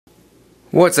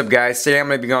What's up guys, today I'm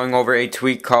going to be going over a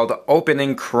tweak called Open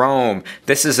in Chrome.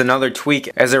 This is another tweak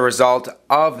as a result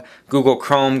of Google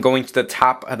Chrome going to the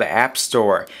top of the App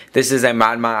Store. This is a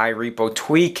Mod My Repo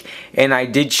tweak, and I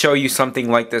did show you something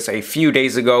like this a few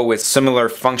days ago with similar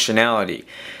functionality.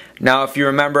 Now if you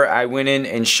remember, I went in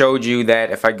and showed you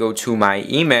that if I go to my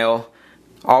email,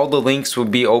 all the links will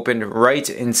be opened right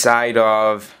inside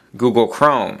of Google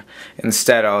Chrome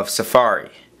instead of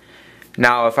Safari.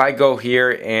 Now if I go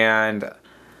here and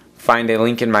find a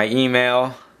link in my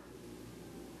email,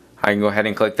 I can go ahead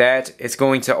and click that. It's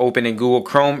going to open in Google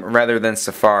Chrome rather than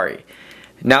Safari.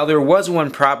 Now there was one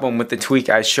problem with the tweak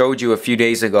I showed you a few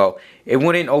days ago. It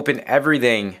wouldn't open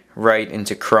everything right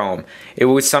into Chrome. It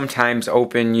would sometimes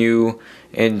open you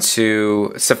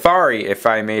into Safari if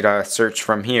I made a search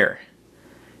from here.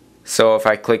 So if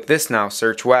I click this now,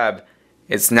 search web,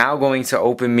 it's now going to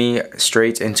open me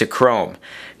straight into Chrome.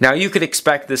 Now you could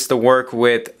expect this to work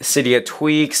with Cydia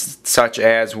tweaks, such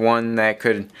as one that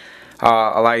could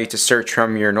allow you to search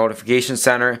from your notification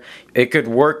center. It could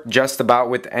work just about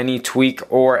with any tweak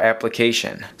or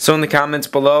application. So in the comments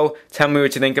below, tell me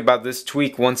what you think about this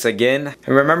tweak once again.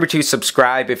 And remember to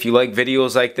subscribe if you like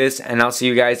videos like this, and I'll see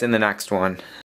you guys in the next one.